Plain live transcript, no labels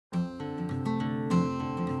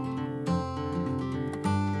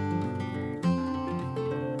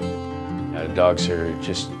Dogs are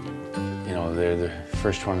just, you know, they're the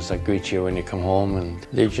first ones that greet you when you come home, and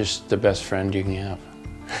they're just the best friend you can have.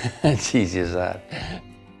 It's easy as that.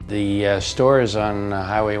 The store is on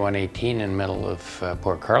Highway 118 in the middle of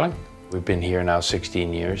Port Carling. We've been here now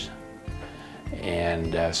 16 years.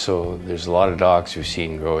 And so there's a lot of dogs we've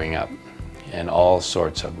seen growing up, and all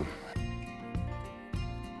sorts of them.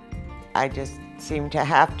 I just seem to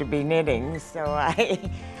have to be knitting, so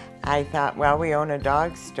I thought, well, we own a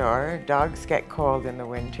dog store. Dogs get cold in the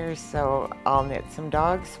winter, so I'll knit some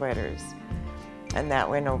dog sweaters. And that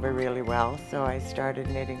went over really well, so I started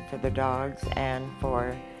knitting for the dogs and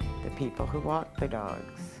for the people who walk the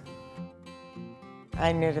dogs.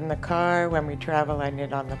 I knit in the car. When we travel, I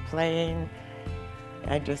knit on the plane.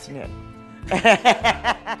 I just knit.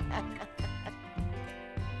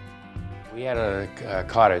 We had a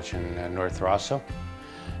cottage in North Rosso,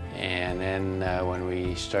 and then when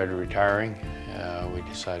we started retiring, we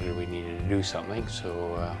decided we needed to do something,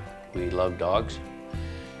 so we love dogs,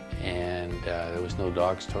 and there was no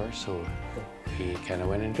dog store, so we kind of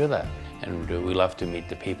went into that. And we love to meet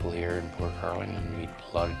the people here in Port Carling and meet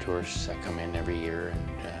a lot of tourists that come in every year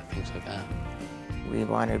and things like that. We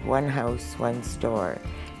wanted one house, one store,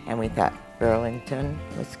 and we thought Burlington,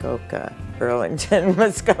 Muskoka, Burlington,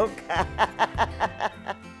 Muskoka.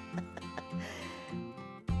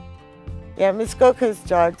 Yeah, Muskoka's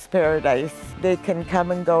dog's paradise. They can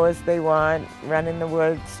come and go as they want, run in the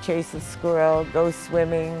woods, chase a squirrel, go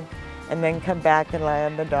swimming, and then come back and lie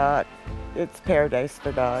on the dock. It's paradise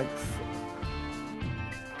for dogs.